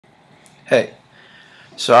Hey,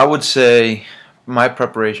 so I would say my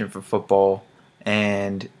preparation for football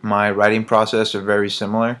and my writing process are very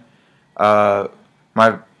similar. Uh,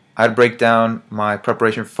 my I'd break down my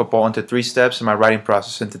preparation for football into three steps and my writing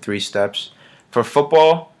process into three steps. For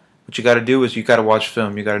football, what you got to do is you got to watch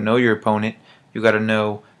film. You got to know your opponent. You got to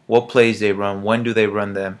know what plays they run, when do they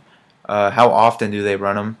run them, how often do they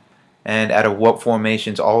run them, and out of what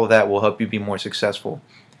formations. All of that will help you be more successful.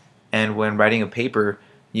 And when writing a paper,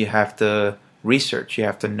 you have to research. You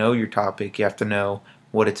have to know your topic. You have to know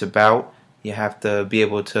what it's about. You have to be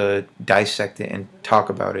able to dissect it and talk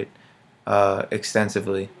about it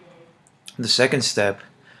extensively. The second step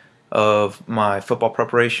of my football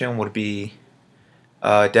preparation would be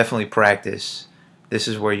definitely practice. This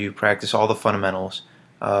is where you practice all the fundamentals,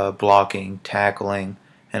 blocking, tackling,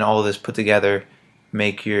 and all of this put together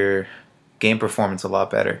make your game performance a lot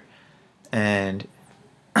better. And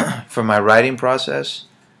for my writing process,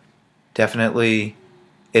 definitely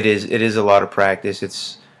it is a lot of practice.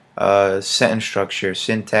 It's sentence structure,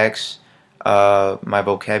 syntax, my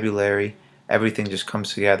vocabulary, everything just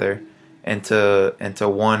comes together into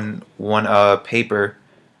one paper.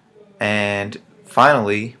 And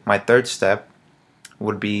finally, my third step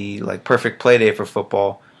would be like perfect play day for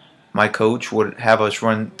football. My coach would have us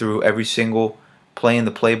run through every single play in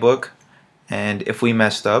the playbook, and if we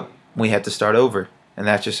messed up, we had to start over. And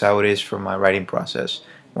that's just how it is for my writing process.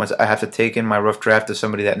 Once I have to take in my rough draft to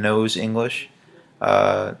somebody that knows English,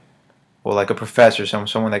 uh, or like a professor,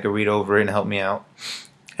 someone that could read over it and help me out,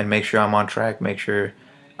 and make sure I'm on track, make sure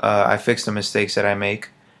I fix the mistakes that I make.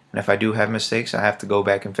 And if I do have mistakes, I have to go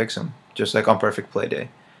back and fix them, just like on Perfect Play Day.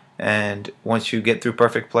 And once you get through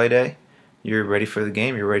Perfect Play Day, you're ready for the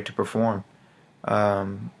game, you're ready to perform.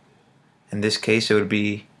 Um, in this case, it would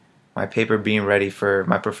be my paper being ready for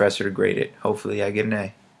my professor to grade it. Hopefully, I get an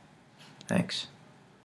A. Thanks.